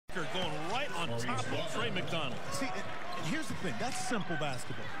top of Trey McDonald. See, and here's the thing. That's simple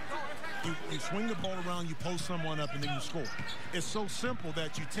basketball. You swing the ball around, you post someone up, and then you score. It's so simple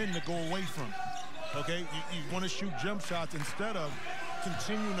that you tend to go away from it. Okay? You want to shoot jump shots instead of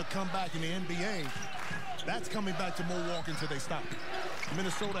continuing to come back in the NBA. That's coming back to Milwaukee until they stop.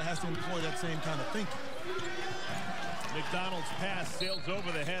 Minnesota has to employ that same kind of thinking. McDonald's pass sails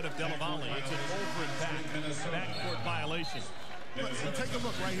over the head of Delavalli. It's an over and backcourt violation. But take a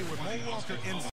look right here with Mo Walker inside.